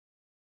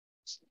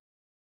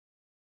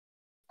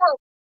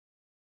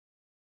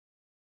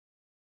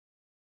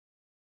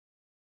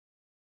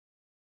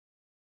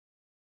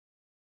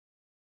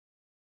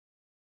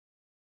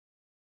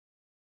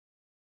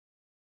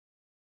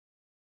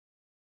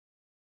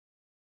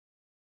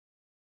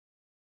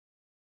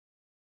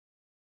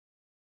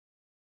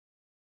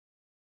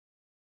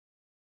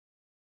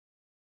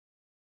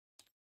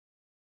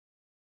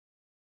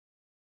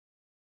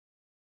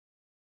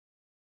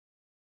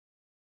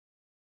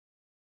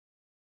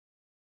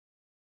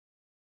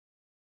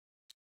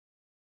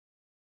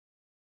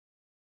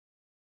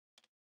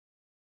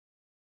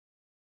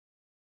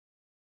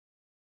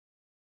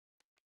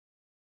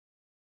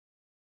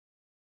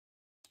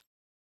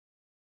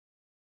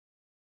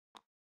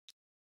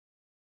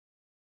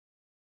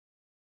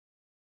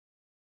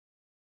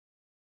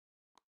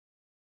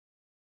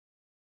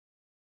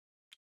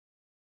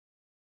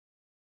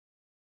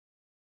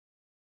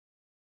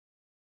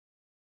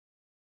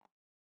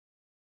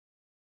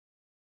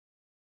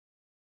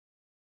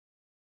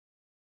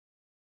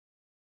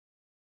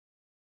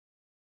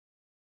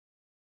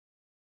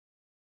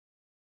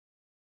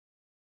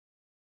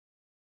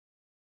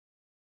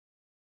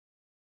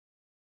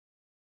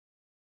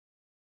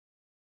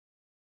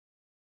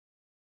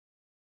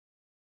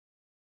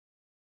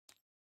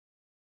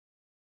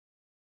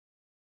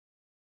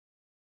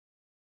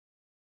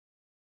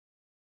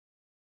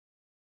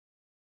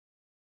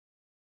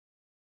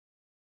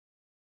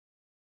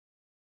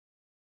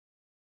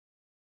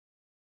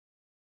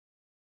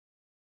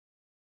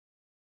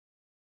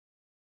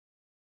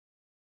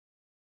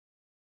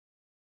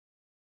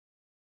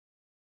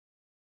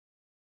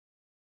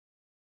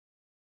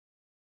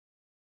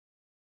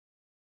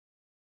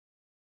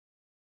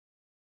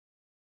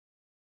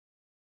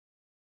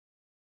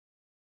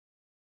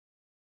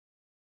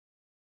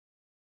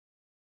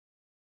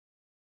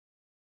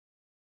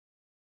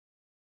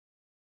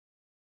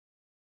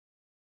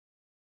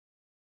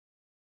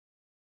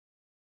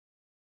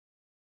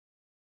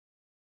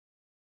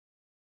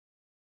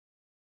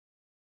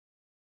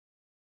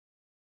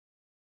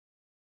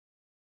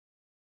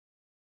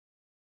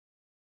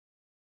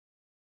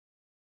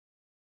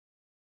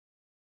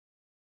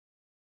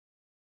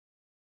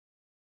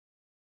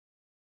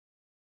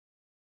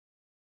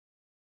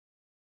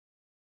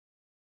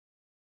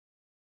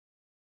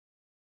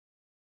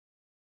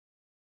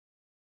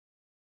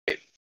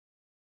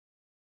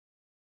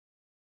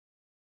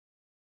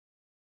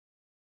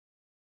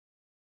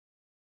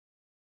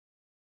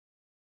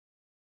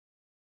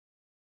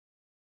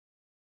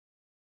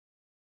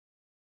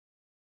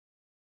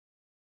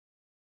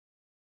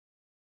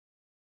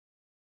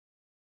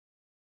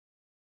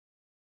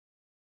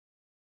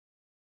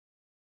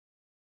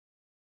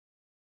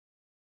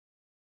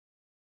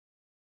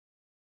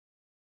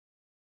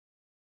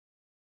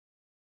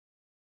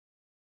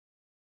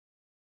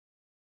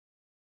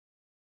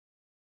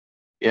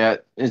Yeah,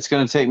 it's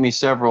going to take me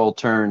several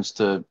turns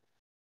to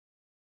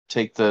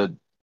take the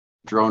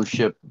drone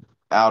ship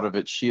out of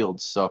its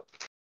shields, so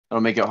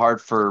it'll make it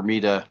hard for me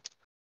to.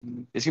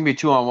 It's going to be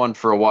 2-on-1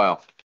 for a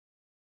while.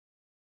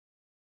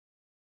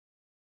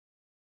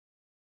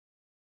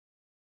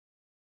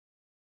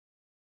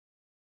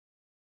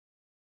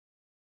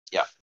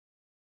 Yeah.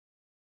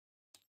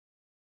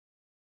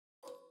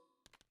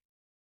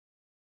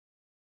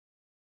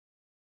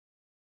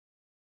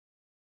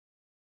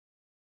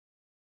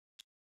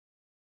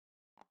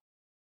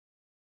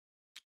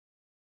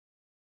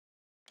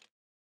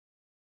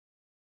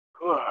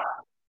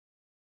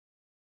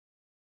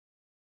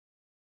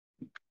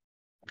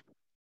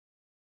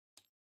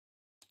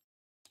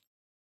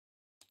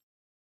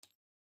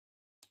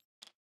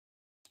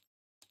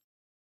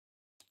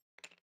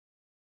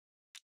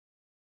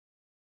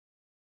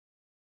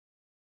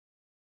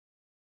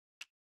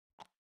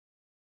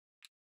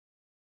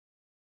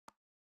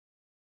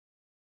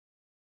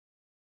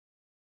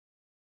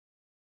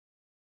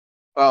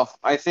 Well,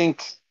 I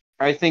think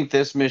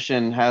this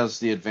mission has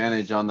the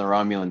advantage on the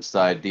Romulan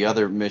side. The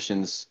other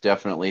missions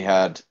definitely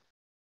had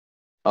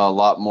a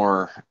lot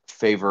more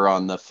favor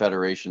on the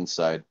Federation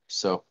side.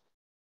 So,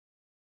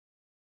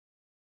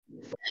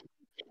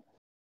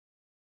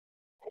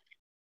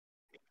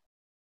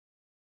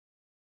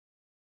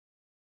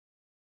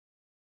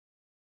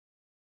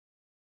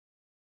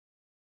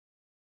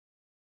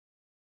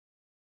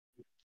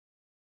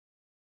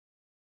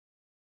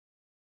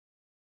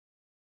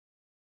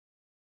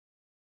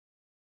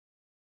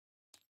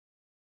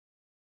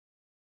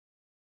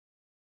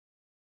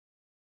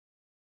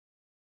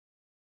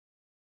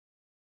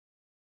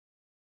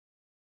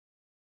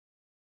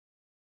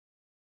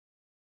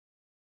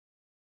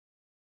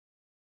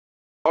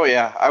 oh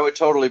yeah, I would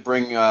totally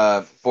bring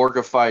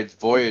Borgified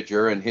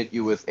Voyager and hit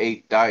you with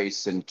 8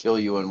 dice and kill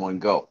you in one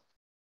go.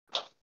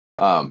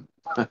 Um,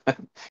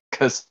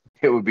 because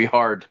it would be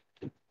hard.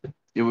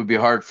 It would be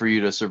hard for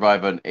you to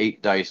survive an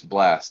 8 dice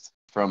blast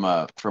from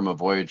a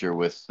Voyager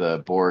with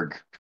Borg,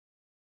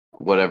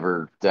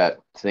 whatever that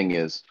thing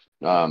is.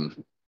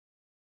 Um,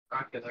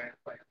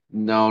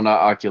 no,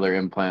 not ocular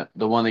implant.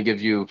 The one that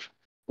gives you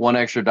one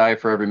extra die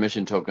for every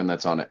mission token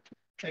that's on it.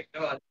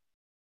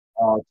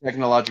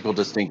 Technological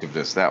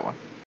distinctiveness. That one.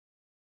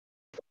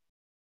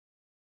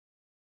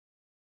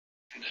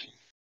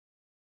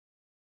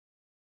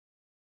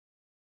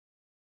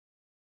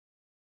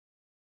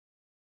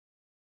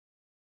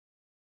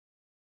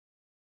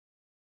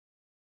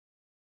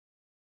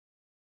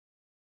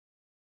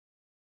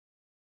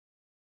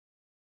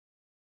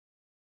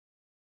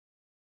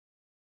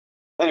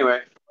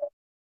 Anyway,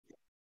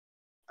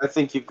 I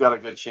think you've got a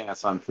good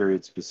chance on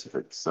period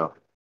specific. So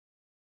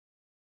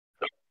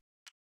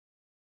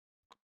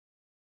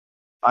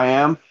I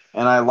am,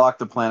 and I locked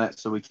the planet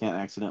so we can't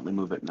accidentally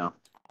move it now.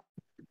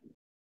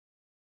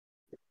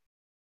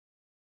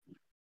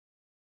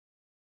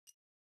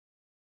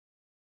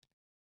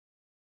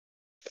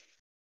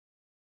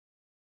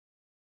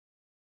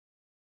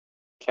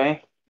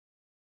 Okay.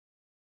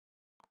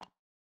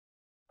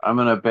 I'm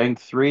gonna bank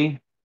 3.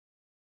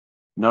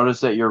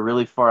 Notice that you're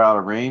really far out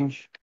of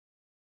range,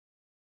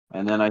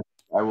 and then I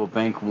will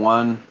bank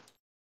 1.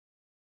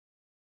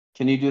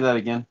 Can you do that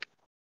again?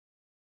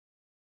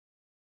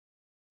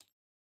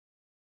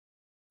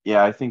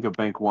 Yeah, I think a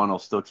bank 1 will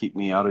still keep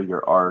me out of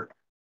your arc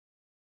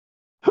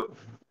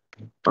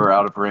or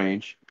out of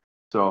range.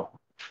 So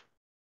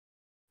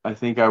I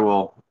think I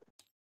will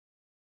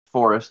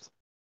forest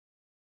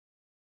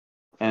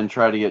and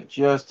try to get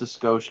just a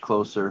skosh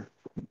closer.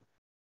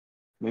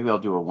 Maybe I'll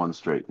do a 1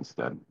 straight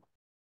instead.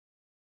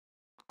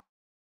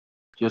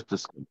 Just a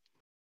skosh.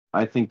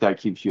 I think that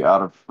keeps you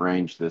out of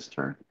range this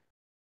turn.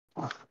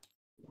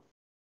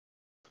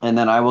 And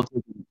then I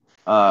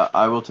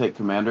will take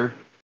commander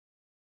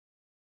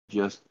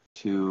just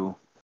to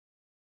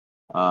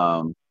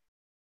um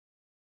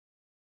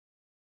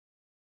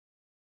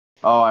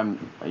oh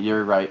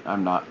you're right,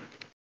 I'm not.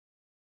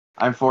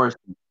 I'm forced.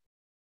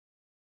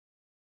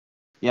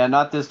 Yeah,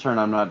 not this turn,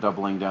 I'm not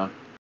doubling down.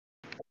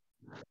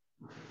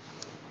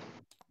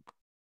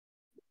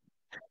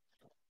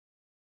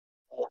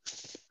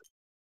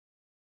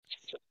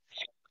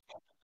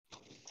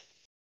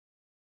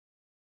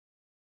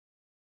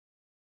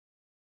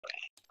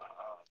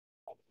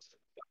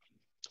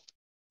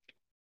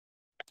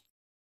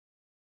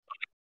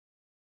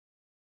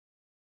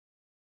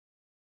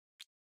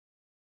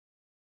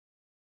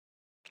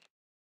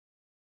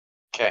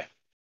 Okay.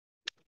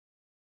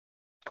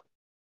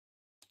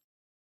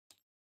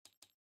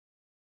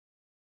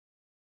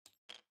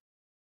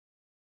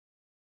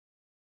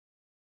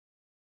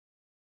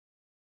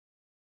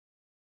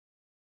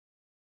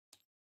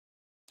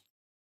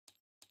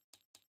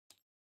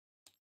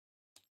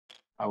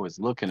 I was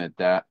looking at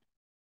that.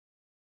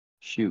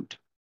 Shoot.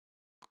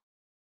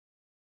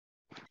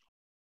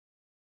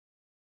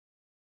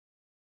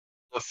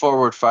 The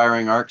forward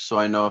firing arc, so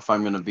I know if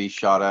I'm going to be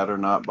shot at or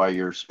not by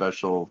your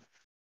special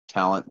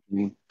talent.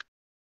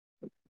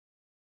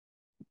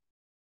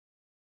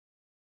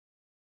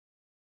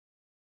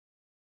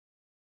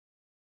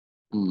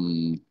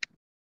 Hmm.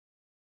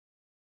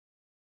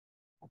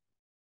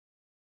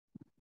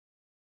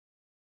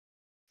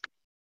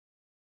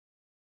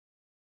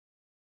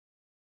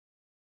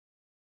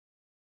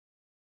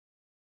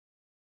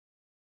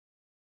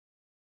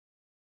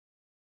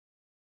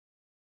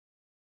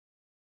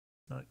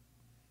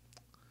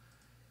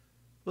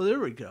 Well,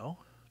 there we go.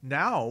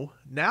 Now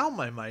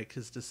my mic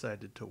has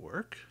decided to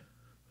work.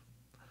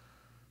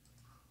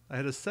 I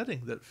had a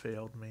setting that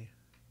failed me.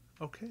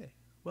 Okay,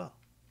 well.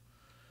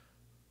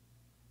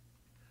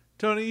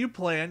 Tony, you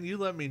plan. You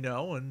let me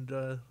know,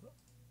 and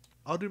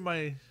I'll do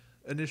my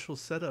initial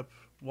setup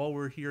while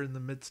we're here in the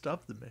midst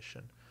of the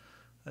mission.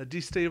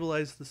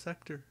 Destabilize the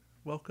sector.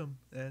 Welcome.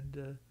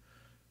 And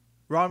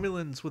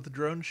Romulans with a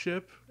drone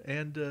ship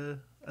and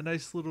a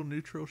nice little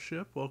neutral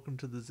ship. Welcome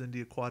to the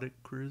Zindi Aquatic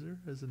Cruiser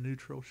as a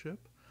neutral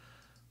ship.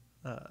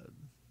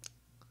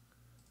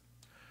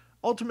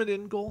 Ultimate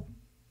end goal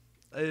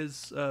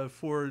is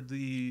for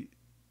the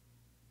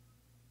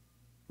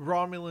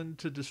Romulan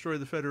to destroy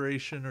the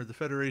Federation or the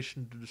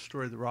Federation to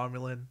destroy the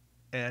Romulan,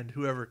 and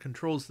whoever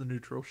controls the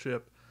neutral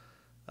ship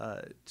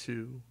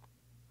to.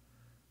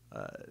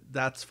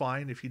 That's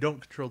fine. If you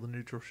don't control the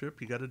neutral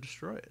ship, you got to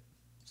destroy it.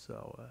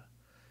 So,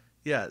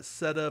 yeah,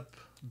 setup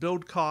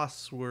build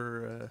costs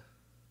were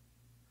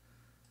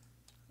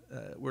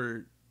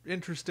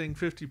interesting.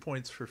 50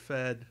 points for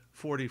Fed,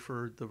 40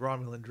 for the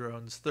Romulan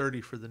drones,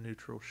 30 for the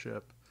neutral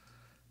ship,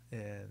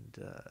 and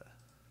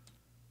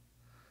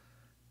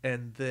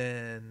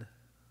then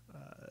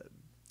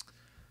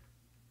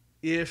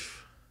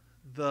if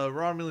the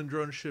Romulan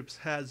drone ships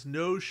has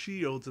no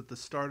shields at the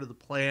start of the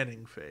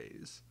planning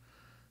phase,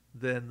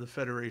 then the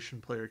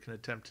Federation player can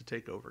attempt to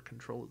take over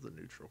control of the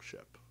neutral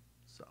ship.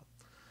 So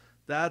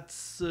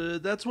that's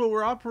what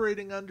we're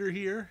operating under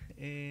here,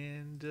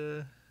 and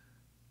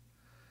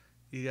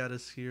you got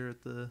us here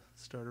at the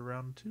start of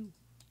round 2.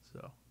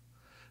 So,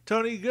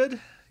 Tony, you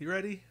good? You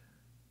ready?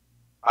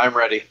 I'm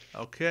ready.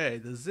 Okay,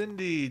 the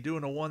Zindi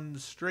doing a 1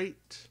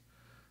 straight.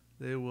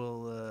 They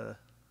will.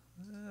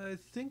 I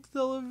think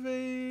they'll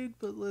evade,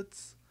 but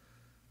let's.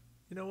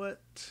 You know what?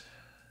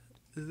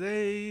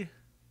 They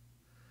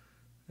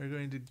are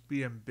going to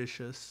be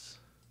ambitious.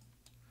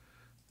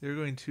 They're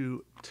going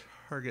to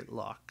target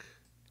lock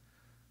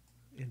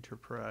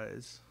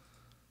Enterprise.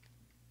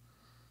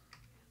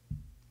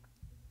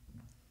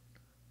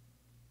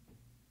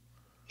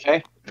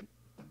 Okay.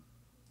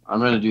 I'm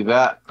going to do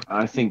that.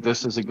 I think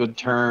this is a good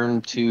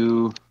turn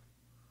to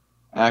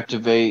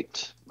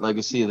activate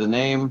Legacy of the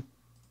Name.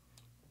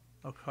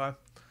 Okay.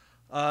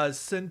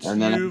 Since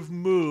And then you've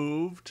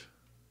moved.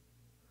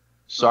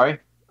 Sorry?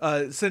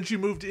 Since you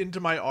moved into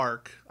my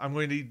arc, I'm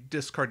going to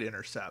discard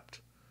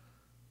Intercept.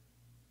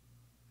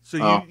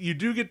 So you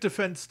do get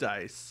defense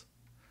dice.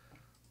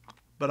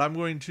 But I'm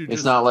going to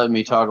It's not letting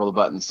me toggle the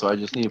buttons, so I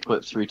just need to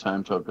put 3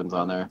 time tokens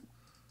on there.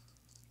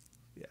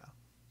 Yeah.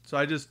 So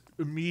I just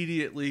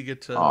immediately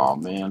get to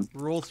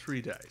roll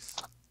 3 dice.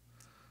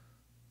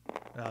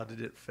 Now,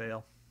 did it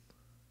fail?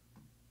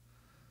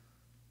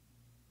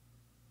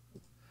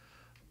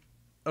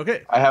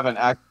 Okay. I haven't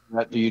acted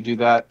that. Do you do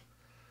that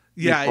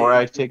before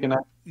I take an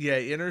act? Yeah,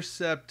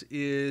 Intercept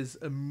is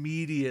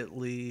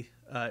immediately,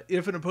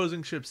 if an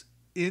opposing ship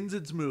ends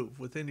its move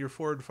within your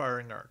forward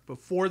firing arc,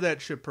 before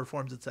that ship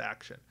performs its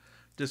action,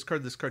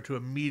 discard this card to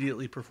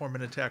immediately perform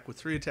an attack with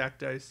 3 attack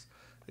dice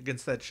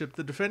against that ship.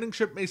 The defending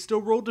ship may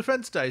still roll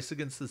defense dice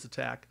against this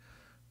attack,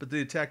 but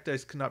the attack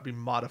dice cannot be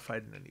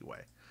modified in any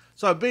way.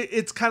 So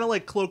it's kind of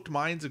like Cloaked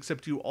Minds,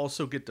 except you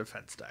also get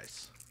defense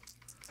dice.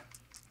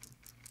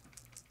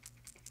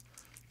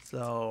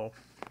 So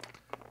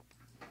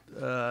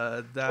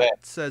that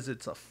says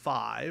it's a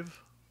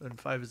 5, and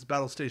 5 is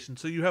battle station.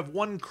 So you have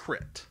 1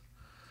 crit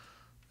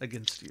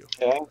against you.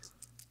 Okay.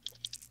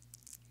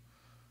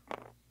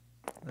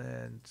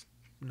 And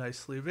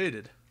nicely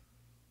evaded.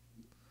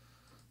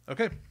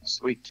 Okay.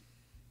 Sweet.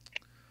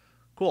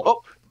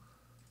 Cool.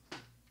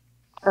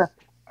 Oh.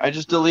 I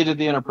just deleted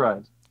the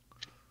Enterprise.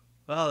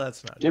 Well,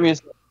 that's not Give me a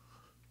second.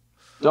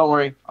 Don't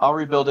worry. I'll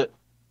rebuild it.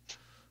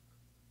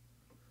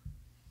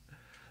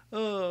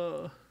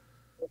 Do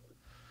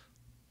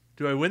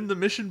I win the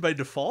mission by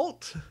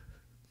default?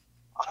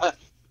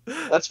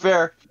 That's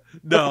fair.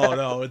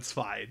 No, it's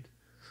fine.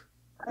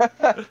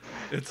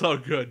 It's all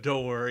good.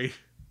 Don't worry.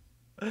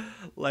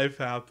 Life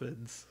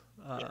happens.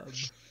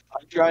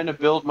 I'm trying to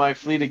build my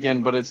fleet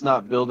again, but it's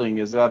not building.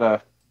 Is that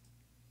a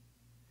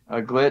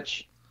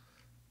glitch?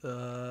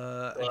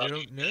 I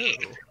don't know.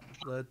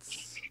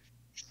 Let's.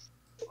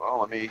 Well,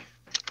 let me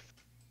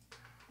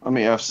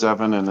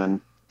F7 and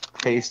then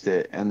paste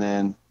it, and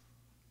then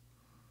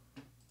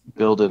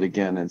build it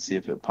again and see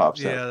if it pops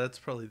up. Yeah, that's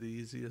probably the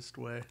easiest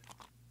way.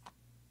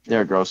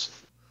 There it goes.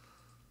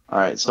 All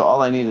right, so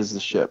all I need is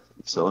the ship.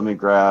 So let me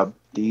grab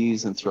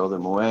these and throw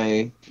them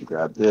away.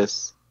 Grab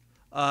this.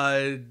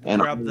 Grab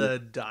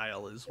the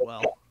dial as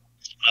well.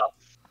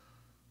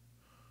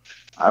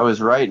 I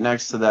was right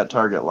next to that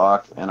target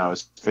lock, and I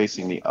was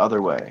facing the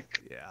other way.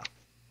 Yeah.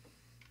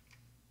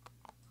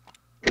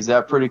 Is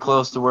that pretty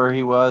close to where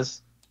he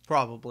was?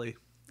 Probably.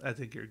 I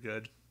think you're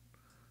good.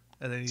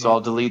 And then you So I'll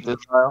need, delete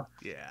this file.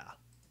 yeah,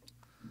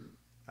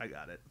 I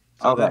got it.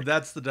 So Okay. then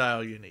that's the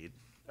dial you need.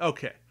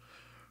 Okay.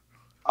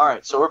 All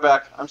right. So we're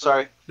back. I'm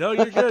sorry. No,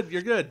 you're good.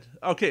 You're good.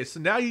 Okay, so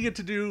now you get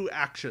to do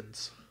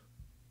actions.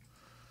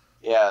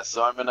 Yeah.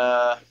 So I'm in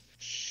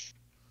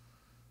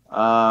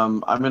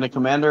a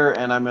commander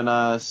and I'm in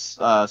a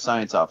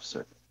science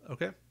officer.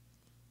 Okay.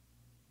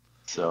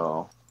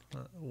 So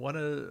One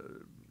of,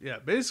 yeah,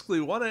 basically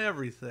one of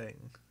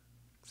everything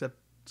except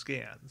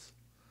scans.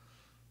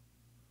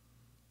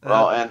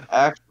 well, and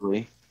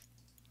actually,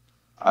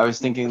 I was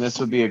thinking this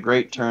would be a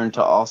great turn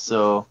to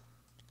also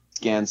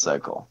scan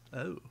cycle.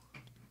 Oh.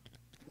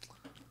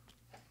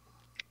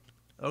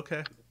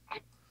 Okay.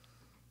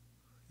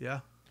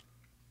 Yeah.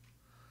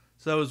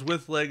 So I was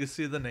with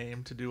Legacy of the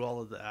Name to do all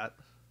of that.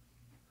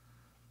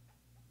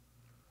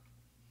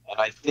 And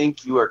I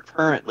think you are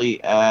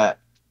currently at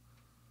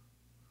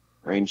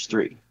range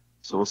 3.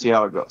 So we'll see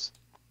how it goes.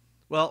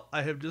 Well,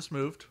 I have just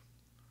moved.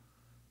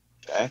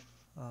 Okay.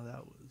 Oh,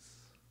 that was.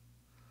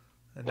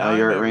 And Now now I'm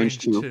you're at at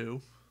range range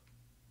 2.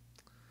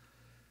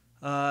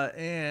 2.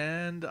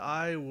 And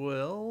I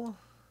will.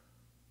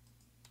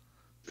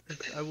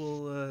 I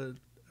will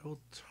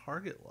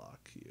target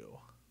lock you.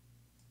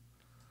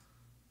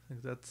 I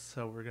think that's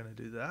how we're gonna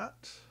do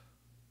that.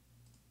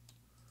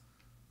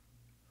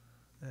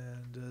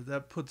 And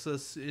that puts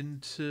us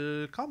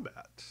into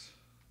combat.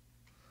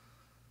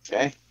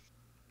 Okay.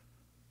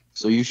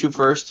 So you shoot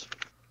first.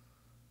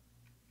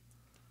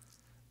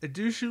 I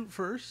do shoot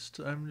first.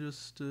 I'm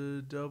just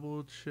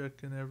double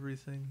checking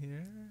everything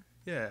here.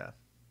 Yeah.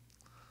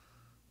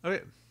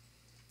 Okay.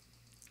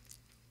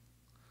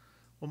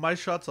 Well, my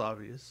shot's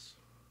obvious.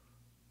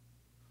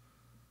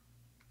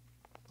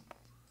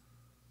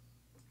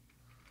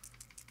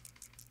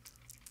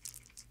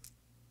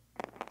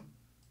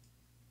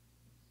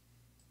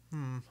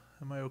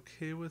 Am I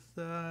okay with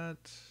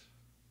that?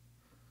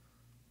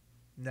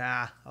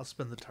 Nah, I'll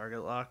spin the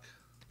target lock.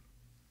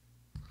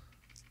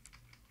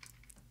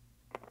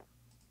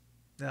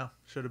 No,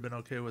 should have been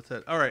okay with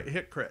it. All right,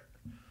 hit crit.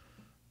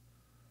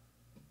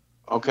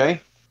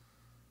 Okay.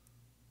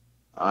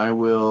 I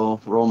will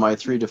roll my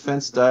 3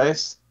 defense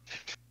dice.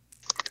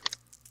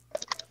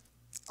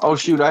 Oh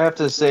shoot, I have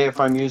to say if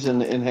I'm using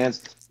the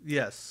enhanced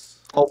Yes.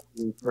 pulp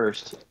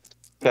first.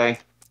 Okay.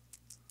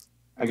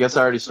 I guess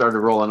I already started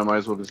rolling. I might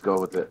as well just go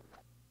with it.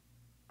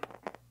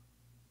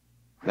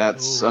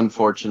 That's Ooh.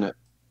 unfortunate.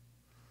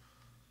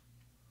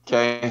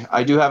 Okay,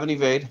 I do have an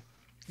evade,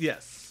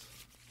 Yes.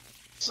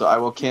 so I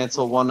will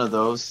cancel one of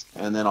those,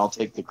 and then I'll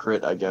take the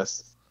crit, I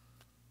guess.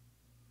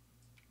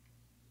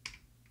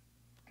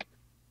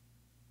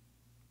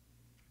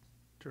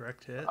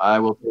 Direct hit. I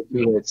will take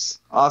 2 hits.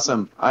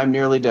 Awesome. I'm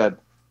nearly dead.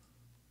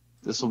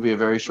 This will be a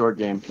very short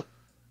game.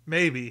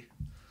 Maybe.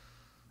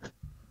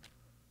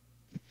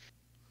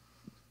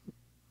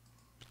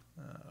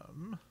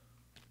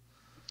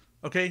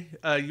 Okay,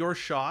 your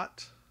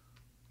shot.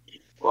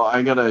 Well,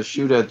 I gotta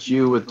shoot at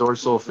you with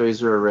dorsal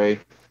phaser array,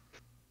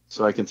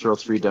 so I can throw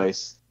 3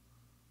 dice.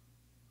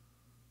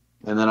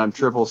 And then I'm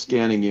triple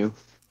scanning you.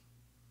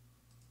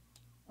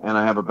 And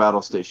I have a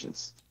battle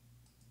stations.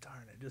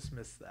 Darn, I just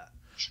missed that.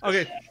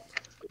 Okay,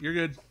 you're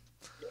good.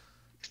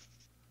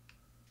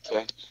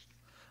 Okay.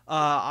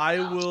 I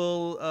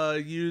will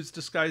use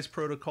disguise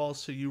protocol,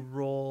 so you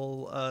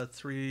roll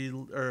 3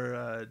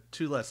 or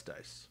 2 less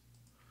dice.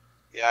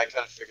 Yeah, I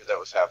kind of figured that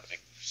was happening.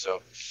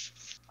 So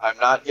I'm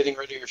not getting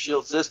rid of your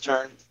shields this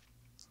turn.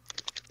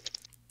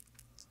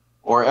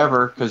 Or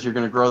ever, because you're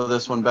going to grow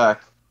this one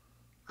back.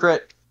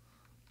 Crit.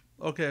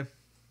 Okay.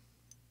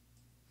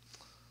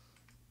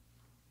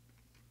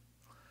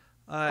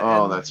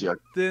 Oh, that's yuck.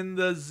 Then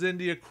the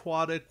Zindi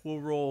Aquatic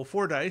will roll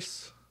 4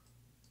 dice.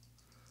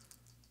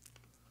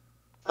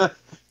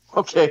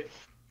 Okay.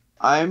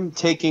 I'm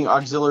taking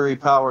auxiliary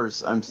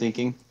powers, I'm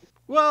thinking.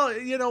 Well,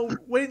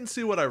 wait and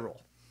see what I roll.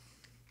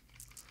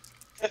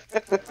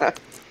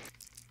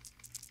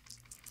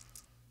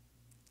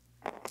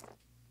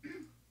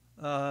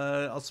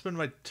 I'll spend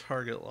my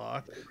target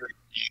lock.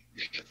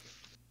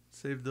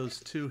 Save those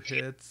 2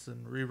 hits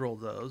and reroll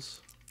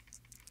those.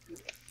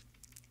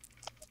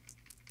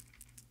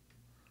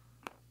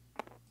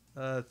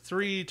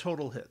 3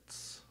 total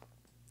hits.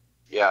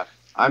 Yeah.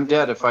 I'm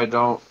dead if I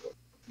don't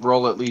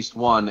roll at least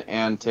 1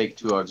 and take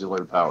 2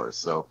 auxiliary powers.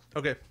 So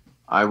Okay.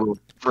 I will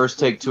first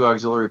take 2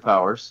 auxiliary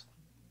powers.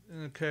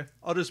 Okay.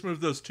 I'll just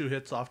move those 2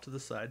 hits off to the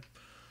side.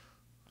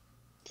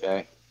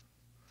 Okay.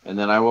 And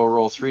then I will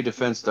roll 3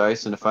 defense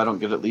dice, and if I don't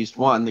get at least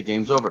 1, the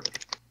game's over.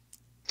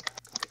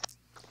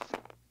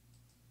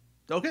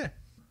 Okay.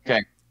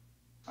 Okay.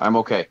 I'm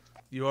okay.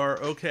 You are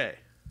okay.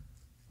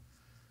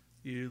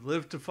 You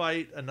live to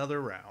fight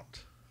another round.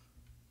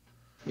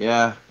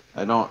 Yeah,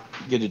 I don't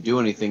get to do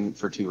anything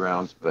for 2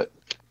 rounds, but,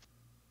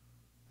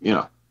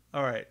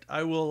 All right.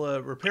 I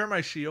will repair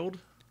my shield,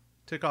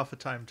 tick off a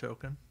time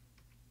token.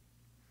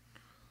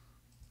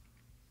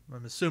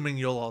 I'm assuming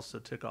you'll also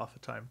tick off a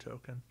time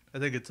token. I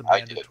think it's a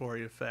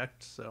mandatory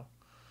effect, so.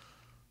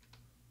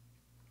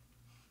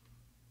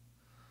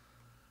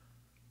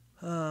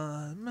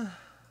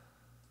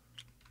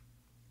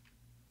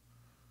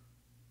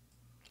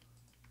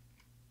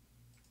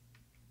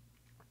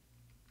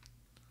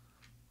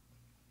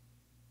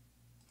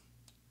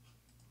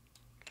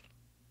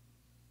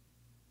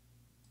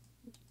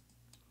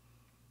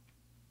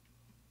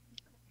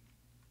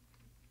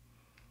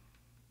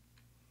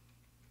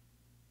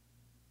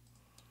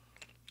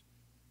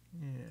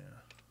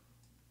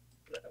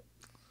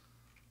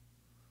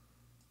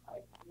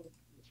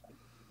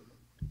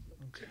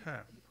 Okay.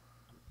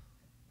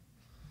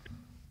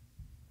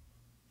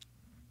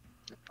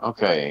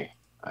 Okay.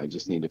 I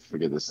just need to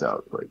figure this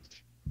out. Like,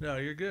 No,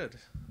 you're good.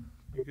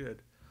 You're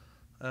good.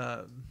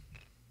 Um,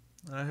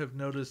 I have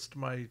noticed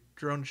my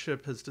drone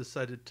ship has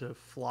decided to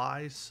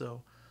fly,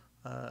 so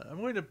I'm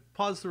going to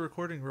pause the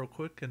recording real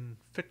quick and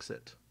fix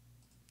it.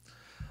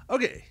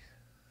 Okay,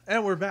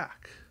 and we're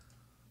back.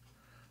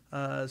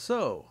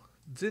 So,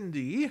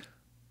 Zindi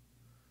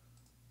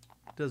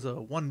does a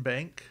one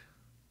bank,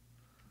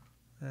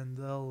 and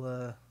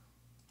they're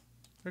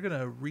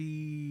gonna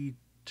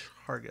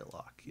re-target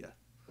lock you.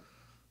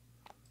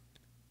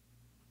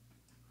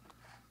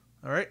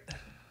 All right.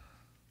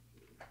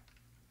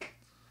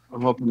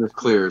 I'm hoping this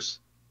clears.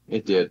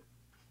 It did.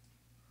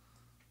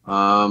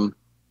 That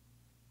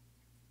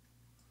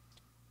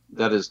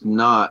is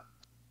not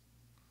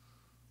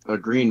a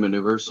green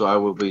maneuver, so I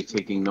will be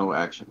taking no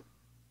action.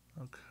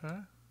 Okay.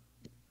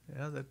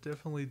 Yeah, that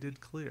definitely did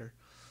clear.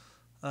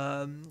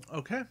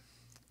 Okay.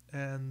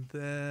 And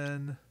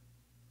then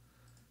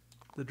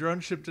the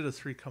drone ship did a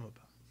 3 come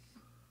about.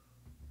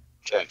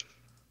 Okay.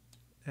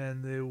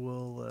 And they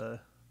will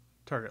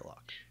target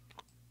lock.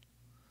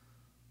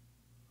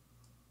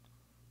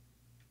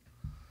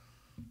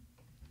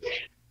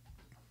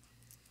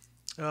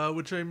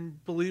 Which I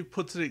believe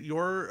puts it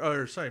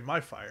at my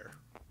fire.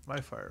 My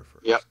fire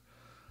first. Yep.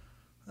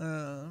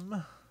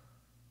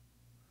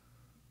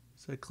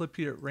 So I clip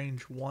you at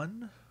range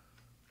 1.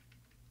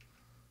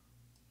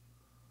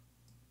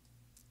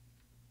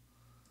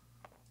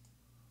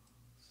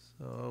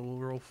 So we'll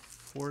roll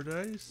 4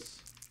 dice.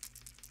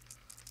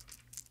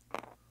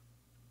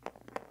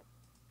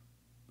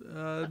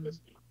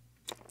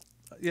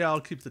 Yeah,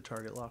 I'll keep the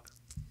target lock.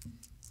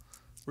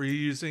 Were you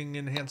using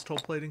enhanced hull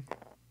plating?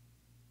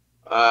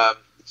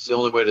 It's the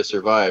only way to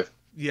survive.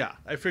 Yeah,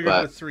 I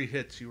figured with 3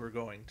 hits you were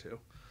going to.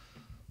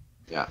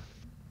 Yeah.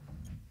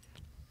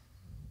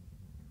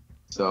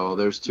 So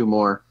there's 2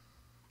 more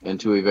and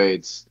 2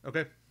 evades.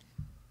 Okay.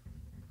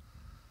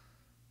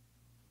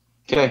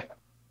 Okay.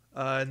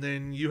 And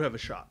then you have a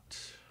shot.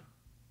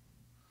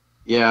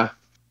 Yeah.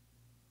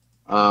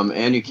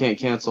 And you can't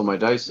cancel my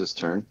dice this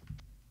turn.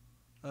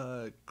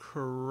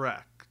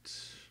 Correct.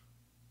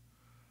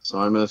 So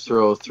I'm going to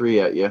throw 3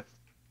 at you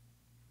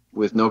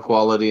with no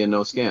quality and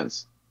no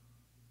scans.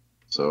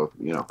 So,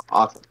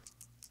 awesome.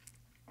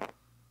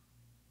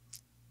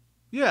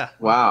 Yeah.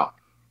 Wow.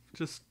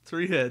 Just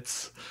 3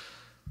 hits.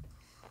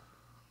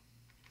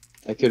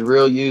 I could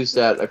really use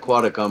that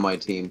aquatic on my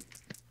team.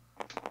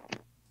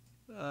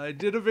 I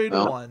did evade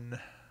 1.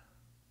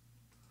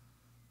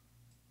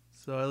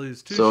 So I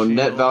lose 2 So shields.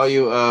 net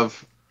value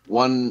of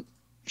 1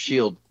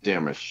 shield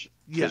damage.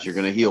 Because Yes. you're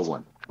going to heal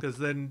 1. Because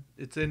then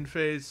it's in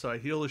phase, so I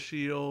heal a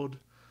shield.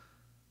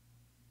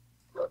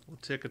 We'll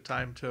take a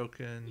time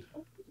token.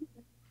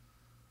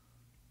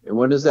 And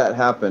when does that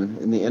happen?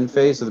 In the end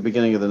phase or the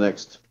beginning of the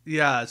next?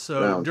 Yeah,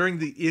 so round? during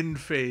the in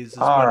phase is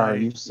when Are I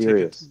you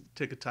serious?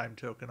 take a time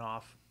token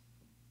off.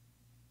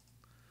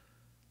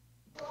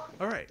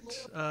 All right.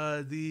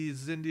 The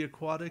Zindi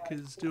Aquatic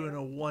is doing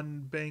a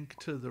 1 bank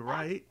to the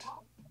right.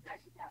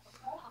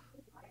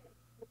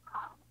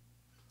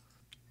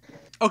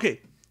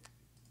 Okay.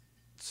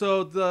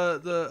 So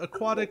the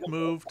Aquatic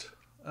moved.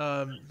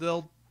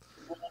 They'll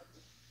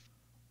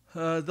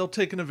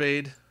take an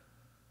evade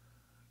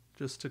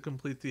just to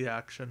complete the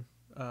action.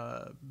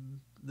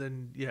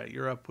 Then yeah,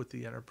 you're up with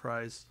the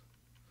Enterprise.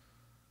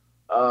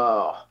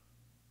 Oh.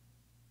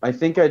 I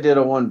think I did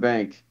a 1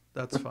 bank.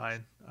 That's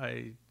fine.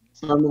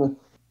 So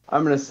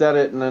I'm gonna set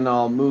it, and then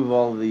I'll move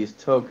all of these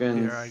tokens.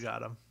 Here, I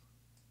got them.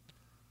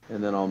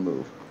 And then I'll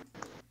move.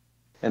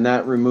 And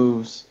that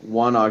removes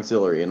 1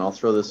 auxiliary, and I'll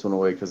throw this one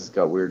away because it's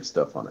got weird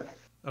stuff on it.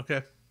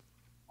 Okay.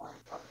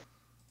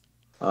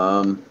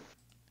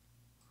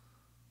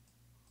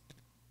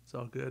 It's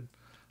all good.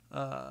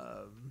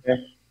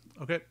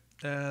 Okay.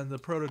 And the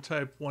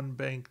prototype 1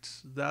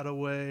 banked that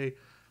away.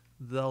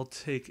 They'll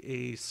take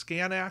a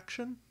scan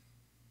action.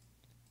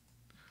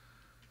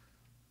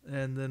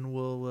 And then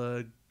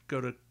we'll go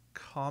to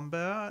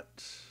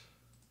combat.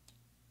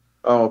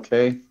 Oh,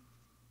 okay.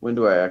 When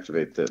do I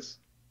activate this?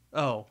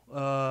 Oh,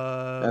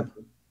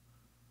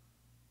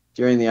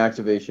 during the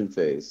activation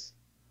phase.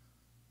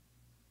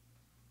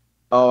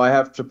 Oh, I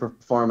have to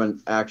perform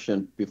an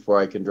action before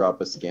I can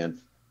drop a scan.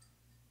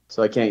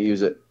 So I can't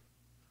use it.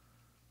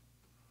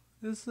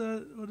 is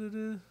that what it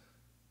is?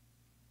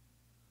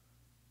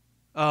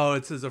 Oh,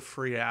 it says a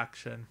free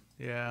action.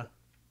 Yeah.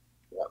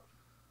 Yep.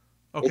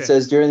 Okay. It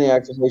says during the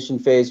activation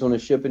phase, when a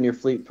ship in your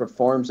fleet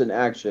performs an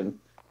action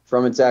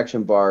from its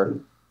action bar,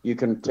 you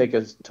can take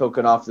a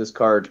token off this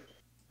card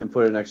and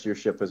put it next to your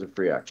ship as a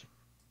free action.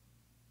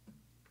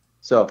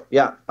 So,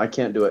 yeah, I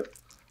can't do it.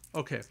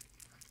 Okay.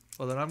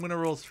 Well, then I'm going to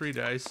roll 3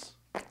 dice.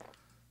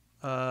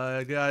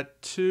 I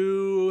got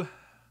 2.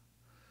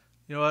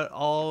 You know what?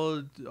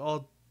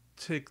 I'll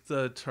take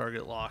the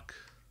target lock.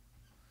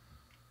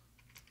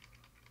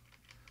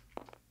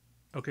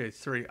 Okay,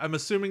 3. I'm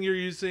assuming you're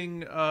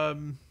using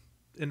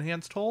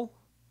enhanced hull?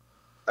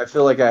 I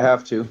feel like I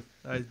have to.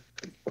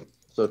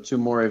 So 2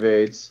 more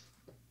evades.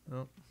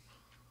 Oh,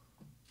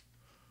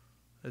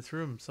 I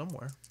threw him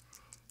somewhere.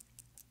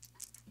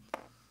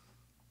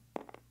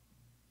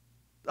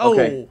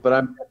 Okay, Oh,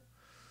 but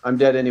I'm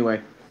dead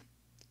anyway.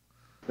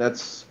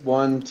 That's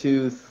 1,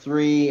 2,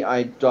 3.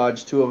 I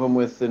dodged 2 of them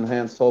with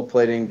enhanced hull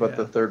plating, but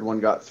the yeah. third one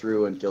got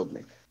through and killed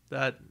me.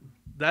 That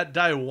that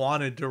die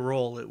wanted to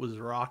roll. It was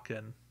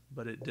rocking,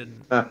 but it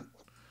didn't. Huh.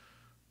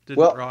 Didn't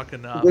Well, rock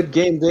enough. good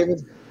game,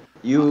 David.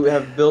 You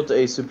have built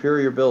a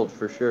superior build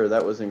for sure.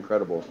 That was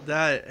incredible.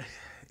 That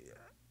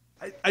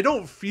I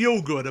don't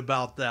feel good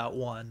about that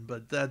one,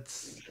 but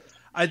that's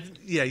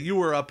yeah, you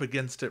were up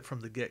against it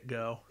from the get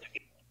go.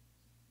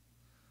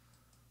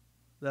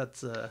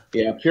 That's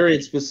Yeah,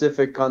 period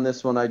specific on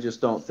this one. I just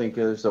don't think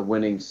there's a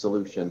winning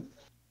solution.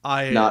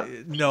 Not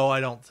no, I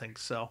don't think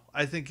so.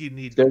 I think you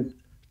need there's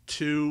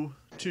two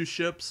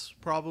ships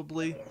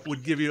probably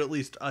would give you at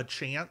least a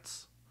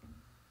chance.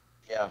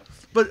 yeah.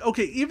 But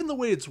okay, even the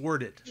way it's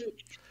worded,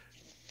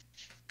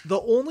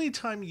 the only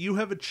time you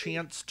have a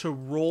chance to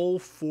roll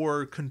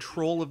for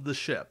control of the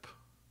ship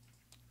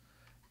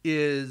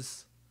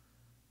is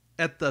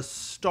at the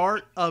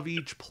start of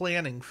each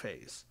planning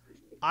phase.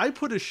 I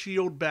put a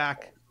shield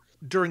back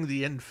during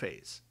the end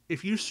phase.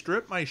 If you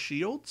strip my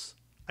shields,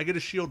 I get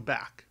a shield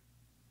back.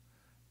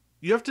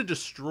 You have to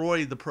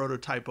destroy the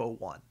prototype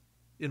 01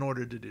 in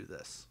order to do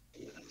this.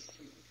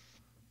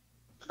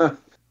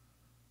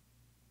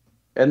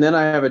 And then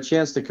I have a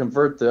chance to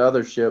convert the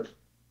other ship,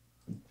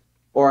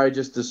 or I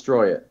just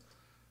destroy it.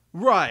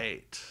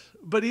 Right.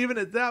 But even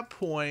at that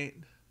point,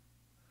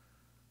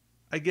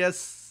 I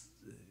guess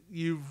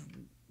you've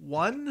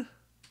won.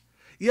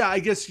 Yeah, I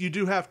guess you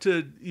do have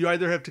to. You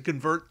either have to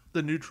convert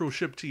the neutral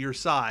ship to your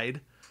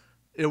side,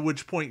 at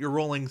which point you're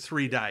rolling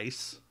 3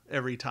 dice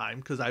every time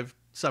because I've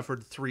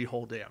suffered 3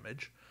 hull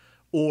damage,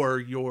 or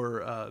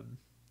you're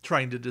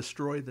trying to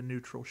destroy the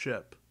neutral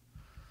ship.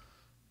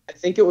 I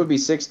think it would be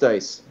 6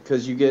 dice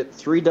because you get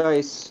 3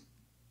 dice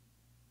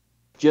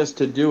just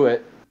to do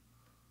it,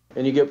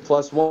 and you get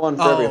 +1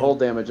 for every hull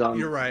damage on.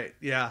 You're right.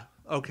 Yeah.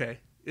 Okay.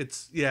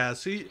 It's yeah.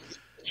 So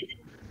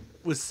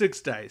with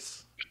 6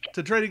 dice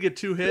to try to get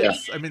 2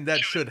 hits, yeah. I mean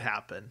that should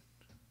happen.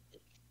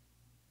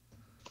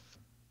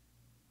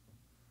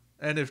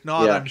 And if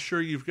not, yeah. I'm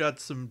sure you've got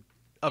some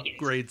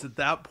upgrades at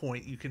that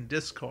point you can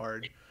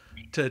discard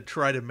to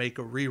try to make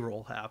a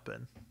reroll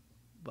happen.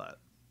 But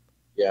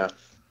yeah,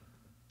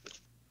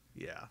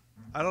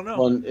 I don't know.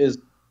 Well,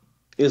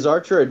 is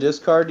Archer a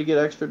discard to get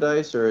extra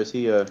dice, or is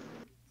he a?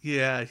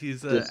 Yeah,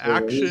 he's an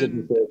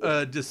action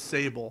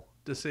disable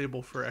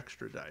for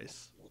extra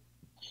dice.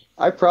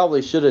 I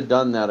probably should have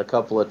done that a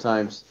couple of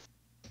times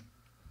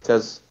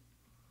because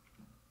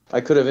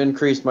I could have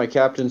increased my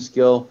captain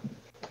skill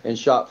and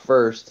shot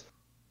first,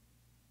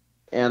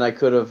 and I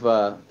could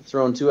have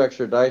thrown 2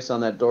 extra dice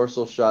on that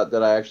dorsal shot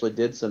that I actually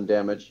did some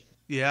damage.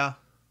 Yeah,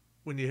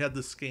 when you had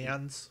the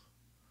scans.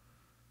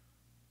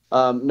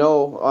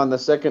 No, on the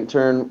second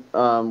turn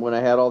when I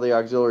had all the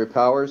auxiliary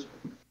powers,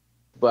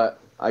 but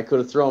I could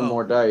have thrown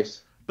more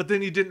dice. But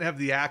then you didn't have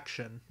the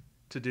action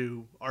to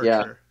do Archer.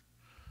 Yeah.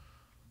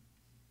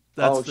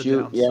 That's the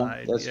downside.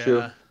 Yeah, that's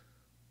true.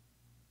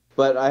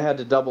 But I had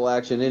to double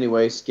action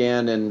anyway,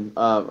 scan and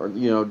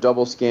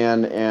double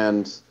scan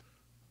and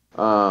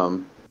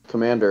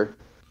commander.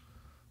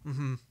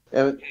 Mm-hmm.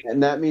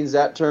 And that means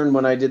that turn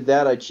when I did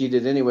that, I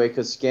cheated anyway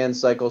because scan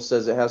cycle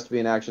says it has to be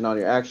an action on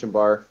your action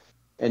bar.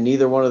 And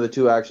neither one of the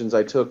 2 actions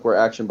I took were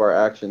action bar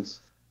actions.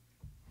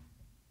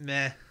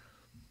 Nah.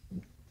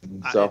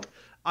 So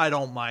I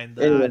don't mind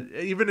that.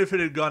 Anyway. Even if it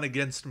had gone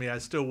against me, I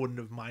still wouldn't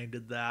have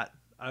minded that.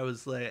 I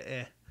was like,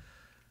 eh.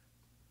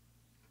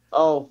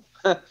 Oh,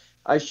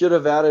 I should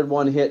have added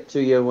 1 hit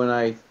to you when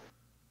I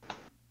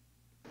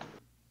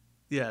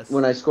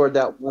scored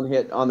that 1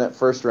 hit on that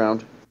first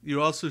round.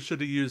 You also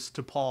should have used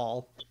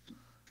T'Pol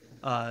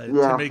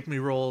to make me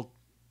roll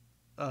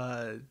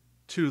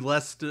 2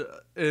 less.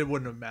 It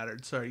wouldn't have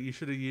mattered. Sorry, you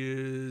should have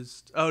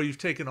used. Oh, you've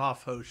taken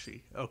off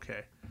Hoshi.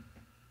 Okay.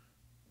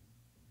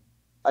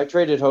 I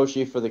traded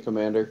Hoshi for the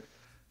commander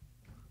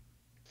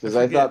because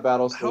I thought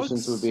battle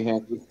stations would be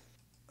handy.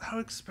 How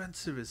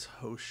expensive is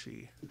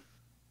Hoshi?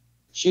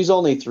 She's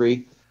only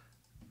 3.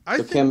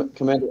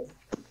 Commander.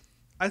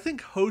 I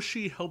think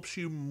Hoshi helps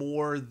you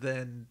more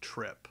than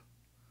Trip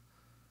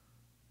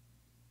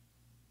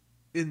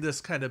in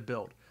this kind of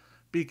build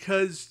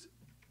because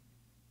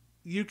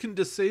you can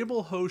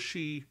disable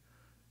Hoshi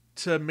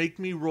to make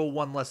me roll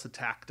 1 less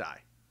attack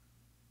die.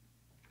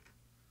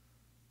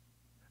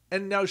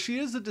 And now she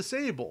is a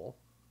disable,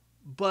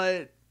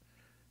 but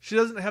she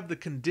doesn't have the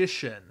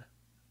condition.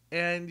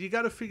 And you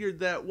got to figure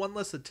that 1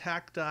 less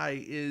attack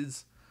die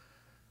is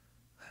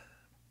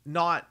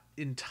not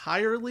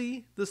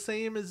entirely the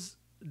same as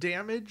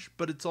damage,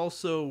 but it's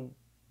also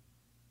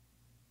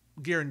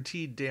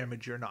guaranteed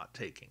damage you're not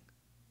taking.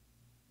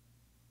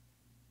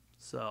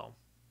 So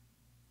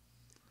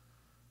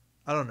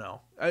I don't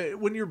know.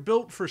 When you're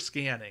built for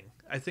scanning,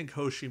 I think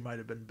Hoshi might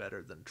have been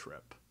better than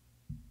Trip.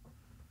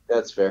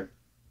 That's fair.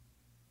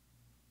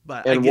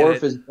 But and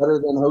Worf is better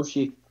than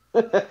Hoshi.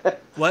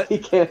 What? He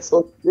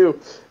canceled too.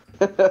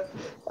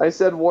 I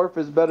said Worf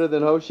is better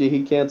than Hoshi.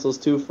 He cancels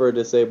 2 for a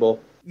disable.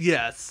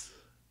 Yes.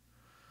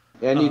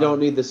 And you don't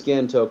need the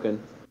scan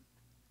token.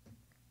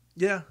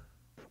 Yeah.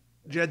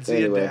 Jedzia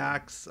Anyway.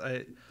 Dax.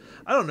 I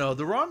don't know.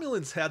 The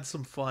Romulans had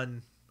some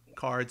fun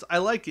cards. I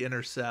like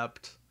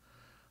Intercept.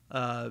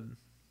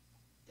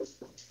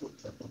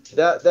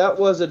 That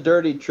was a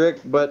dirty trick,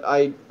 but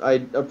I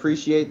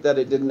appreciate that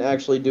it didn't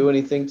actually do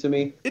anything to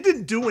me. It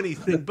didn't do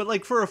anything, but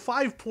like for a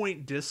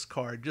 5-point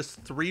discard,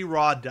 just 3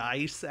 raw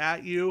dice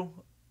at you.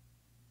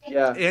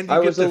 Yeah, And you I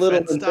get was a little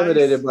defense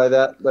intimidated dice. by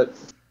that, but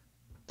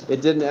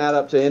it didn't add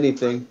up to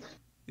anything.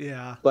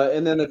 Yeah. But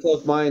and then the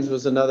Close Minds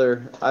was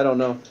another. I don't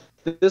know.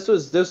 This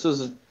was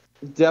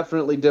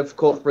definitely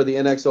difficult for the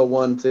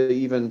NX-01 to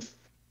even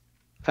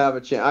have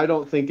a chance. I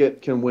don't think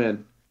it can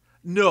win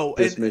No,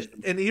 this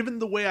mission. and even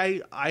the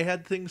way I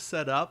had things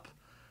set up,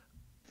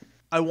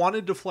 I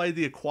wanted to fly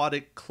the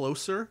aquatic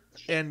closer,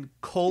 and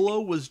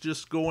Kolo was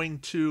just going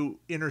to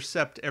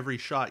intercept every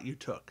shot you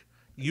took.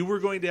 You were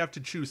going to have to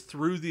choose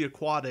through the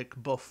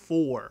aquatic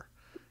before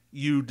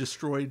you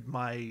destroyed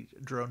my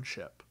drone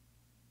ship.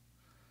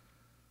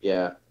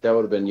 Yeah, that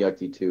would have been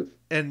yucky too.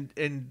 And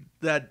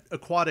that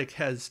aquatic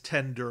has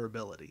 10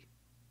 durability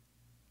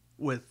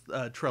with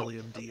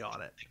Trillium D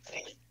on it.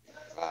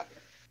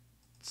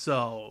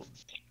 So,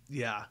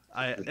 yeah,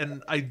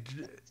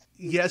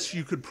 yes,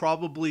 you could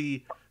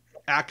probably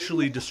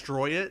actually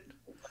destroy it,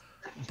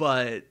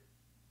 but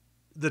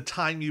the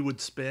time you would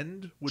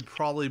spend would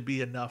probably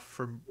be enough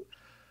for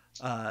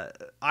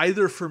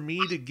either for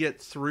me to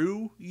get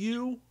through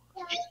you,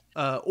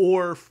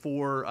 or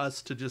for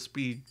us to just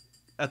be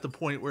at the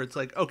point where it's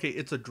like, okay,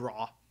 it's a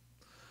draw.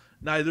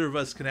 Neither of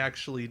us can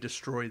actually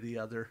destroy the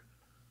other.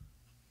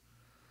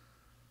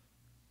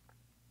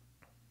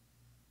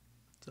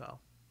 So,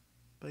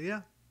 but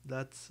yeah,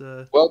 that's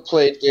Well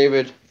played,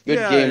 David. Good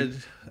yeah. game.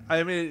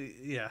 I mean,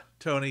 yeah,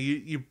 Tony,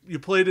 you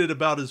played it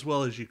about as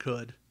well as you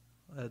could.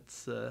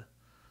 That's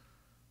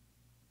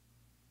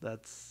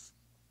that's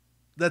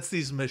that's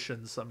these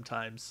missions.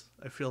 Sometimes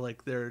I feel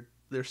like they're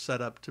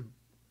set up to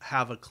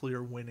have a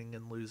clear winning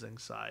and losing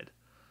side.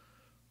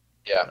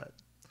 Yeah.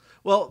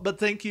 But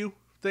thank you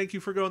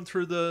for going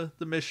through the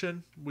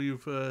mission.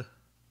 We've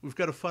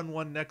got a fun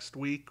one next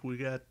week. We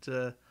got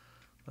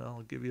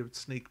I'll give you a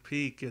sneak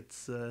peek.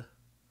 It's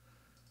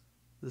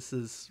this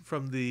is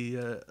from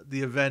the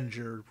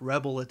Avenger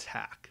Rebel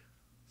Attack.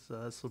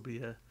 So this will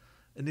be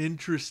an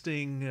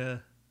interesting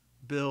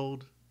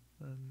build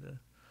and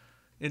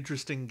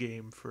interesting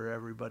game for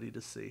everybody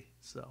to see.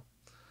 So,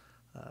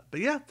 but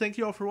yeah, thank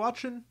you all for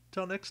watching.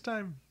 Till next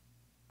time,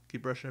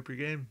 keep brushing up your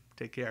game.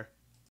 Take care.